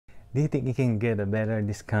Do you think you can get a better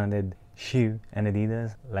discounted shoe and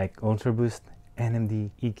Adidas like Ultraboost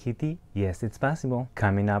NMD EQT? Yes, it's possible.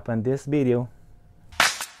 Coming up on this video.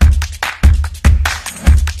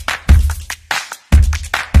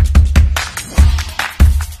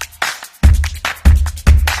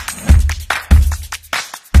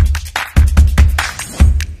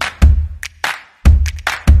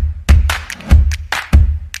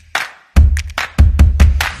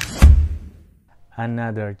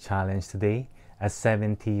 Another challenge today, a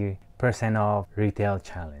 70% off retail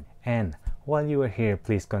challenge. And while you are here,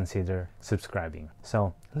 please consider subscribing.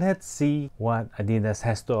 So let's see what Adidas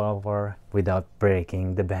has to offer without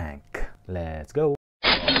breaking the bank. Let's go.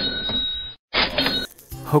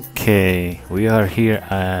 Okay, we are here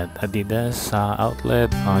at Adidas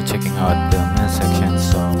outlet, checking out the men's section.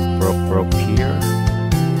 So broke here.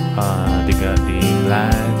 They got the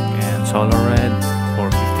black and solar red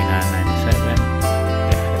for $59.97.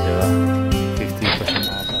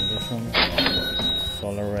 50% off on this one.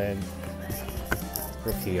 Solar red.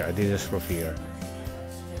 Here, Adidas here.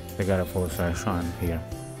 They got a full size one here,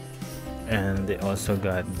 and they also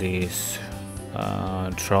got this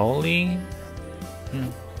trolley,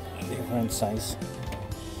 different size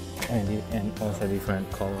and also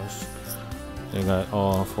different colors. They got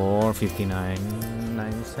all for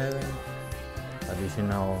 $59.97.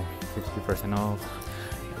 Additional 50% off.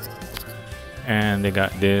 And they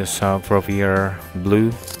got this Profier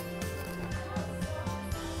blue.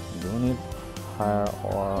 Don't it higher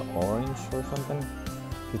or orange or something.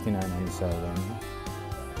 $59.97.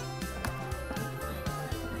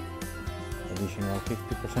 Additional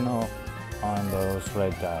 50% off on those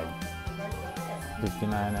red tag.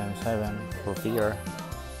 $59.97 Profier.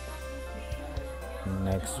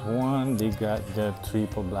 Next one, they got the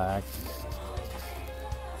triple black.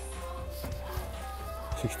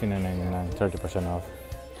 $69.99, 30% off.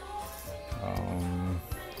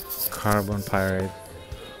 Carbon pirate.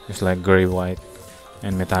 It's like gray white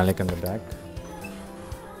and metallic on the back.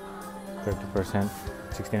 30%,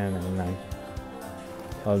 $69.99.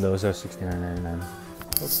 All those are $69.99.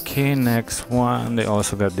 Okay, next one, they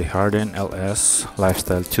also got the Harden LS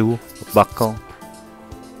Lifestyle 2 buckle.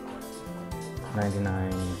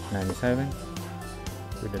 $99.97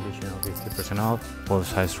 with additional 50% off. Full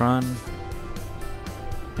size run.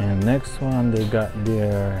 And next one, they got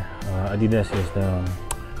their Adidas is the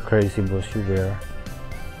Crazy Boost shoe wear.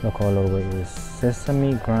 The colorway is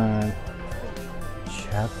Sesame Grand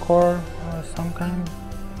Chacor or some kind.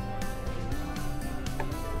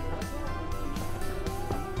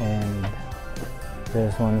 And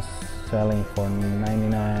this one's selling for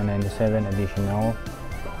 $99.97, additional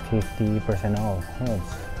 50% off.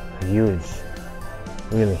 That's huge,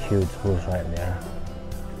 really huge boost right there.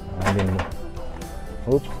 I've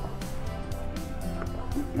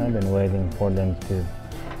been waiting for them to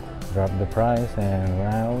drop the price, and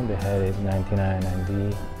now they had it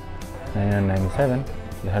 $99.97.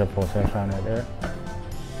 They had a full size round right there,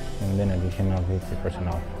 and then additional 50%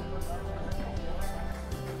 off.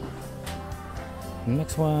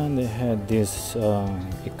 Next one, they had this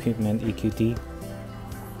equipment EQT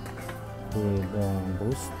with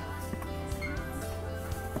boost.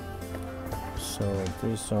 So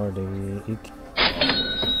these are the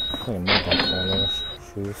multi-color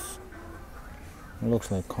shoes. It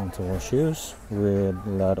looks like contour shoes with a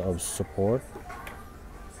lot of support,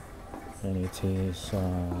 and it is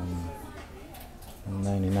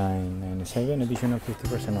 $99.97, additional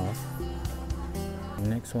 50% off.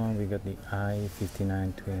 Next one, we got the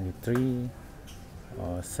I-5923,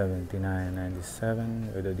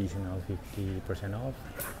 $79.97 with additional 50% off.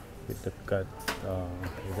 We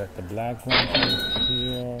got the black one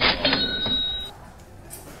here.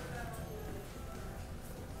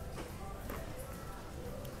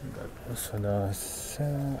 Also the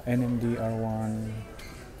NMD R1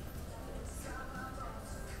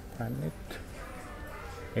 Planet,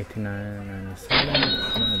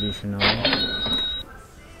 $89.97, additional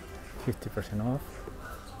 50% off.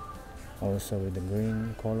 Also with the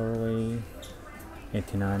green colorway,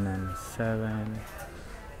 $89.97.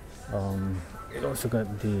 It also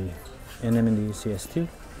got the NMD CST,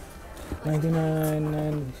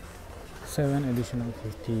 $99.97, additional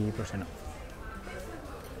 50% off.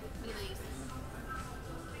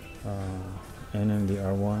 NMD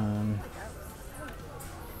R1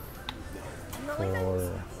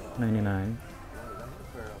 for $99.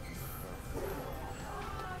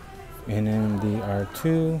 NMD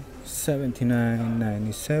R2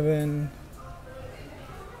 $79.97.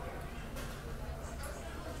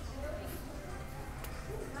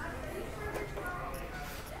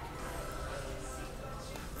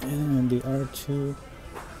 And the R2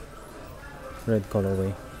 red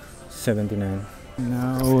colorway, 79.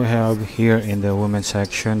 Now we have here in the women's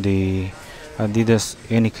section the Adidas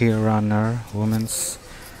Nike Runner women's.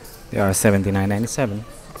 They are 79.97,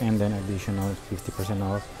 and then additional 50%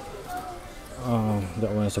 off.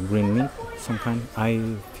 That one is a green mint, some kind. I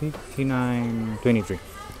 59.23.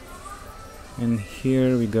 And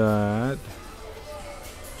here we got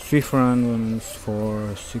Swift Run women's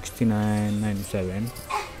for 69.97.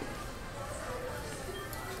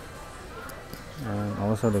 And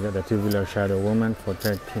also they got the Tubular Shadow woman for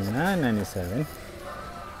 39.97.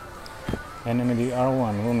 NMD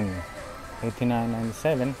R1 woman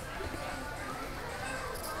 89.97.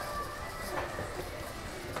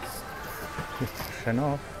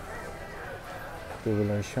 Off.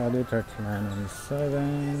 Tubular Shadow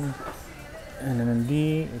 39.97.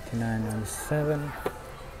 NMD 89.97.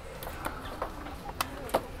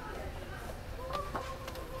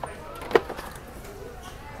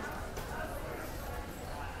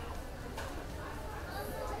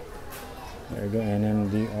 There you go,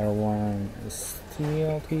 NMD R1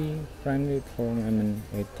 STLP prime rate for women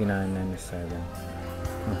 89.97.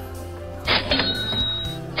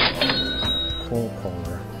 Full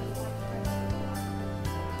color.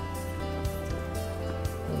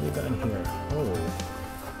 What do we got in here? Oh,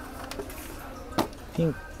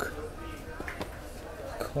 pink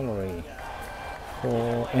coloring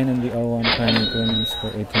for NMD R1 prime rate women's for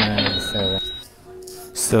 89.97.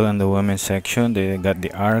 Still in the women's section, they got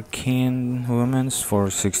the Arkin women's for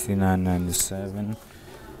 69.97.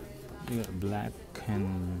 You got black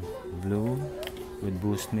and blue with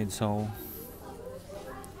Boost midsole.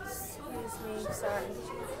 Excuse me, sorry.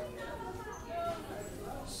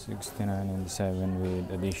 69.97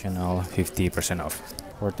 with additional 50% off.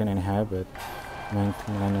 14.5 at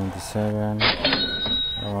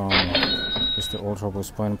 99.97. It's the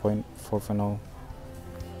Ultraboost 1.4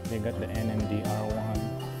 They got the NMD R1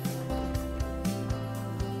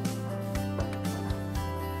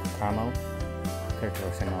 camo,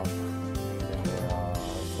 30% off, and then they are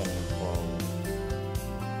selling for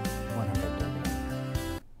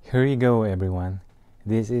 139. Here you go, everyone.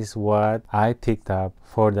 This is what I picked up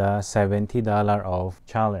for the $70 off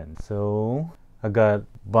challenge. So I got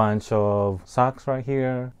bunch of socks right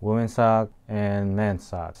here, women's sock and men's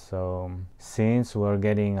socks. So since we're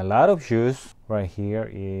getting a lot of shoes, right here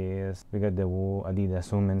is we got the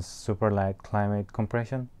Adidas women's super light climate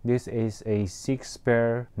compression. This is a 6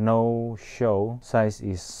 pair, no show. Size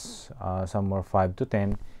is somewhere 5 to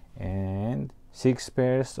 10, and 6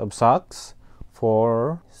 pairs of socks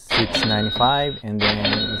for $6.95, and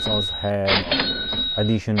then it's also had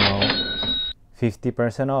additional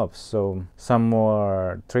 50% off, so some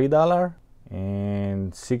more $3,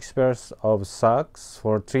 and 6 pairs of socks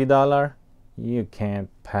for $3. You can't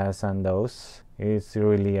pass on those. It's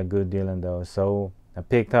really a good deal on those. So I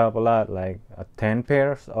picked up a lot, like 10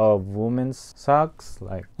 pairs of women's socks.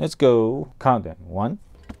 Like, let's go count them. 1,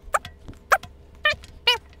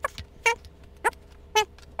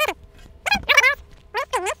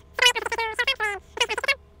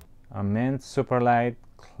 a men's super light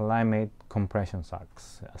climate compression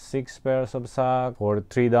socks, 6 pairs of socks for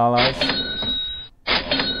 $3.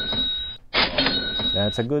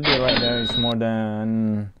 That's a good deal right there. It's more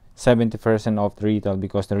than 70% off the retail,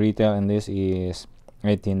 because the retail in this is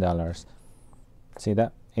 $18. See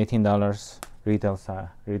that? $18 retail.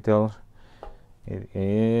 Retail it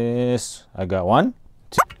is, I got 1,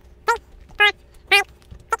 2,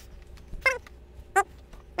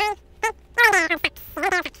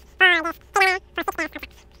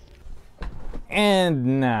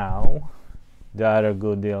 and now the other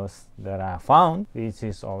good deals that I found, this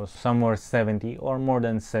is also somewhere 70 or more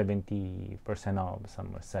than 70% off,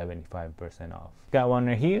 somewhere 75% off. Got one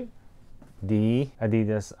right here, the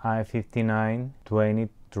Adidas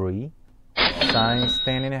I-59-23, size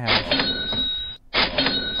 10.5,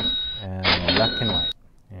 and black and white.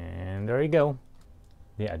 And there you go.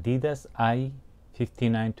 The Adidas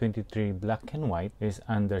I-59-23 black and white is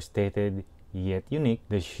understated yet unique.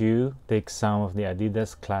 The shoe takes some of the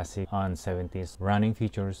Adidas classic on 70s running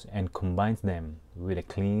features and combines them with a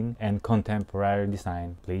clean and contemporary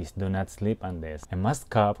design. Please do not sleep on this. A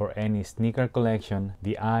must-cop for any sneaker collection,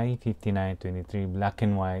 the I-59-23 black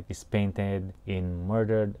and white is painted in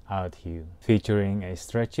murdered out hue, featuring a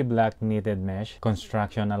stretchy black knitted mesh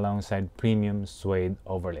construction alongside premium suede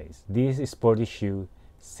overlays. This sporty shoe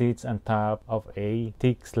sits on top of a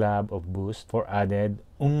thick slab of Boost for added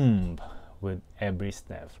oomph with every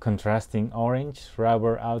step. Contrasting orange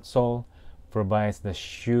rubber outsole provides the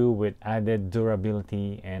shoe with added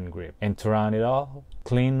durability and grip. And to round it all,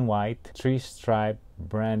 clean white 3-stripe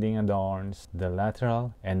branding adorns the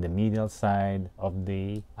lateral and the medial side of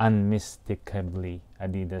the unmistakably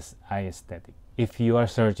Adidas eye aesthetic. If you are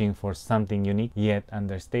searching for something unique yet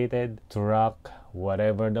understated to rock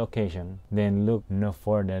whatever the occasion, then look no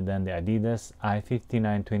further than the Adidas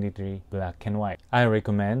I-5923 black and white. I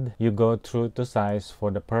recommend you go true to size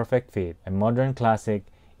for the perfect fit. A modern classic,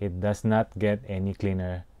 it does not get any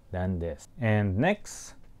cleaner than this. And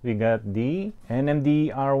next, we got the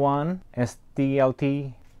NMD R1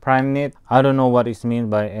 STLT Prime Knit. I don't know what is meant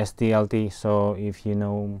by STLT, so if you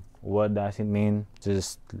know what does it mean,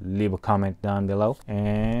 just leave a comment down below.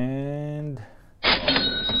 And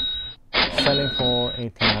selling for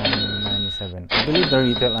 $89.97. I believe the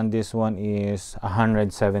retail on this one is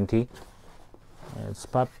 $170. Let's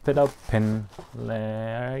pop it up and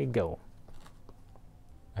there you go.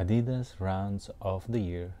 Adidas rounds off the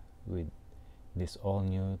year with this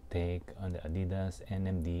all-new take on the Adidas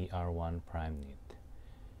NMD R1 Prime Knit.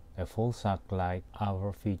 A full sock-like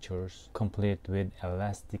outer features, complete with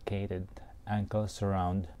elasticated ankle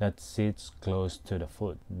surround that sits close to the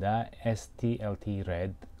foot. The STLT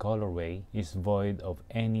red colorway is void of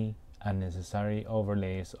any unnecessary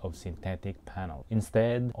overlays of synthetic panel.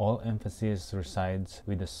 Instead, all emphasis resides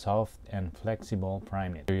with the soft and flexible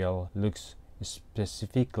Prime Knit. Material looks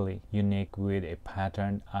specifically unique with a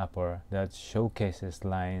patterned upper that showcases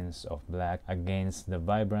lines of black against the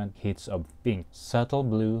vibrant hits of pink. Subtle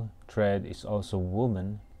blue thread is also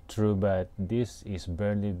woven through, but this is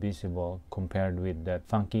barely visible compared with that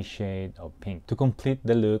funky shade of pink. To complete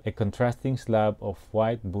the look, a contrasting slab of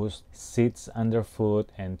white boost sits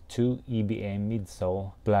underfoot and two EVA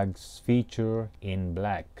midsole plugs feature in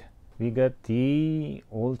black. We got the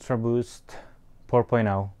Ultraboost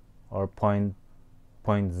 4.0 or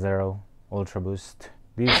 0.0 Ultraboost.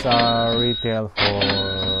 These are retail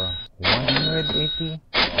for $180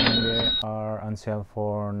 and they are on sale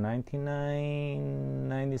for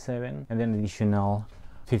 $99.97 and then additional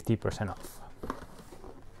 50% off.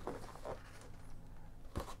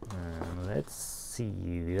 Let's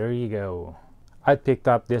see, there you go. I picked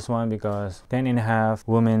up this one because 10.5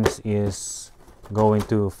 women's is going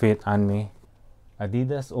to fit on me.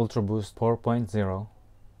 Adidas Ultraboost 4.0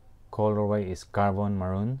 colorway is carbon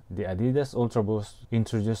maroon. The Adidas Ultraboost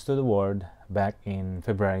introduced to the world back in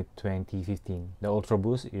February 2015. The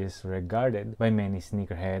Ultraboost is regarded by many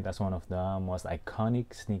sneakerheads as one of the most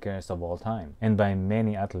iconic sneakers of all time, and by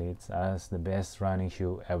many athletes as the best running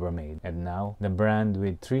shoe ever made. And now, the brand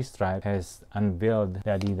with 3 stripes has unveiled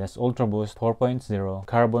the Adidas Ultraboost 4.0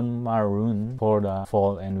 carbon maroon for the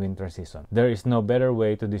fall and winter season. There is no better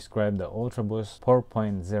way to describe the Ultraboost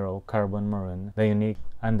 4.0 carbon maroon, the unique,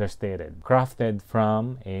 understated. Crafted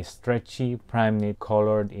from a stretchy Prime Knit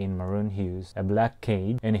colored in maroon hues, a black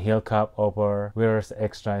cage, and a heel cup upper wears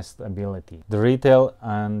extra stability. The retail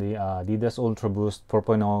on the Adidas Ultraboost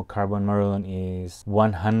 4.0 carbon maroon is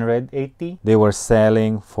 $180. They were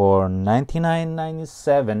selling for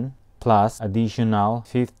 $99.97 plus additional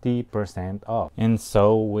 50% off. And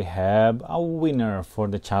so we have a winner for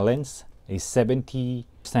the challenge, a 70%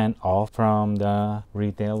 off from the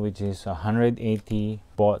retail, which is $180.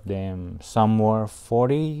 Bought them somewhere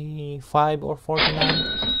 $45 or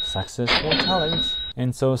 $49. Successful challenge.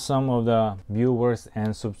 And so some of the viewers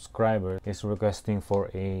and subscribers is requesting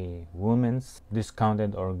for a women's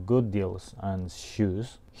discounted or good deals on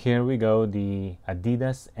shoes. Here we go, the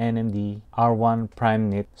Adidas NMD R1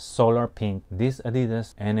 Prime Knit Solar Pink. This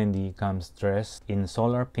Adidas NMD comes dressed in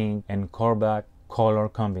solar pink and core black color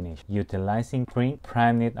combination, utilizing print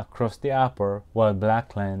Prime Knit across the upper while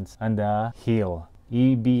black lands on the heel.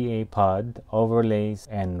 EVA pod overlays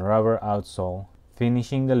and rubber outsole.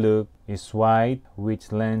 Finishing the look is white,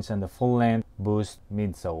 which lands on the full-length Boost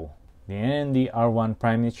midsole. The NMD R1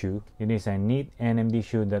 Prime Knit shoe. It is a neat NMD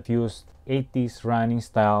shoe that fused 80s running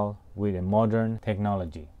style with a modern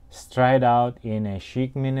technology. Stride out in a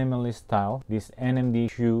chic minimalist style, this NMD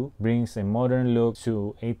shoe brings a modern look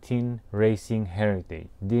to 18 racing heritage.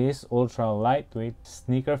 This ultra lightweight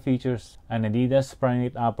sneaker features an Adidas Prime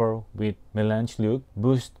Knit upper with melange look.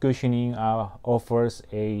 Boost cushioning offers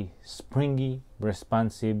a springy,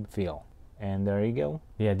 responsive feel. And there you go.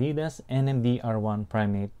 The Adidas NMD R1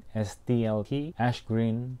 Prime Knit STLT Ash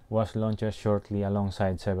Green was launched shortly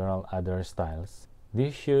alongside several other styles.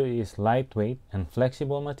 This shoe is lightweight and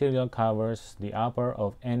flexible material covers the upper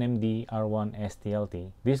of NMD R1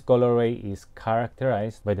 STLT. This colorway is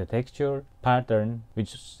characterized by the texture pattern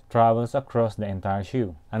which travels across the entire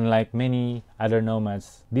shoe. Unlike many other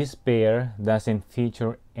nomads, this pair doesn't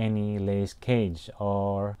feature any lace cage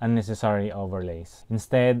or unnecessary overlays.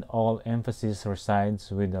 Instead, all emphasis resides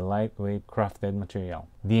with the lightweight crafted material.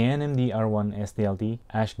 The NMD R1 STLT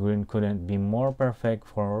ash green couldn't be more perfect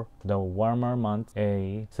for the warmer months.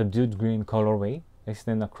 A subdued green colorway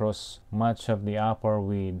extends across much of the upper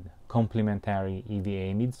with complementary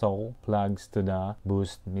EVA midsole plugs to the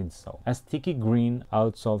Boost midsole. A sticky green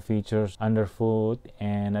outsole features underfoot,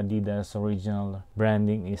 and Adidas original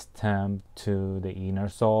branding is stamped to the inner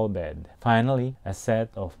sole bed. Finally, a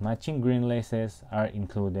set of matching green laces are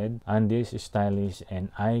included, and this stylish and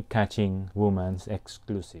eye-catching woman's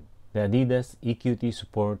exclusive. The Adidas EQT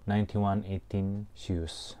Support 9118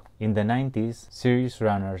 shoes. In the 90s, serious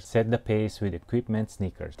runners set the pace with equipment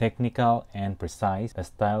sneakers. Technical and precise, the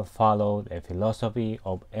style followed a philosophy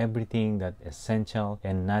of everything that is essential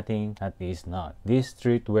and nothing that is not. This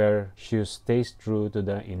streetwear shoe stays true to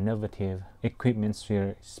the innovative equipment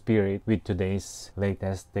spirit with today's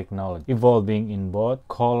latest technology, evolving in both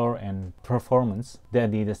color and performance. The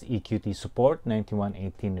Adidas EQT Support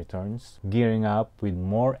 9118 returns, gearing up with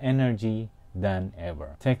more energy than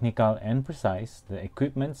ever. Technical and precise, the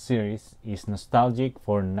equipment series is nostalgic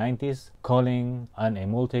for 90s, calling on a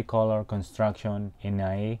multicolor construction in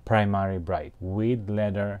a primary bright with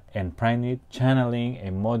leather and print, channeling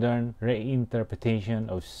a modern reinterpretation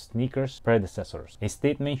of sneakers predecessors. A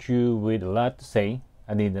statement shoe with a lot to say.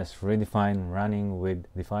 Adidas redefined running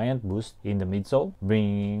with defiant boost in the midsole,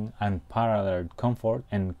 bringing unparalleled comfort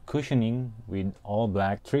and cushioning with all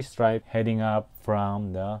black three-stripe heading up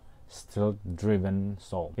from the stilt-driven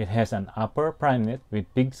sole. It has an upper primeknit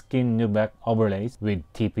with pigskin nubuck overlays with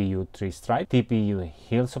TPU 3-stripe, TPU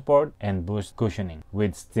heel support, and boost cushioning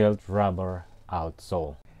with stilt rubber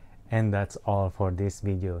outsole. And that's all for this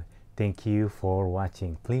video. Thank you for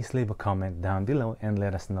watching. Please leave a comment down below and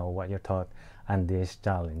let us know what your thought on this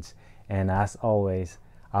challenge. And as always,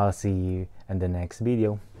 I'll see you in the next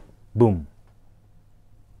video. Boom!